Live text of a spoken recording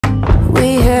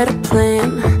We had a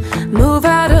plan, move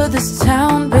out of this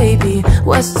town, baby,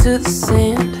 west to the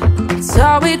sand. It's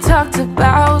all we talked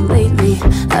about lately.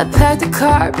 I packed a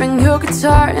car, bring your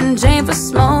guitar and Jane for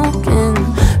smoking.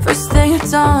 First thing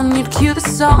at dawn, you'd cue the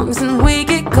songs and we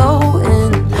get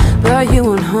going. But you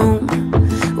went home,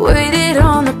 waited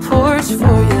on the porch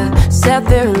for you, sat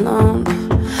there alone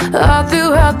all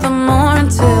throughout the morn,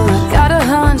 till I got a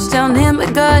hunch down in my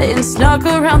gut and snuck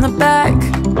around the back.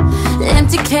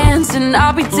 Empty cans and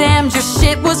I'll be damned, your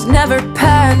shit was never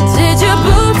packed. Did you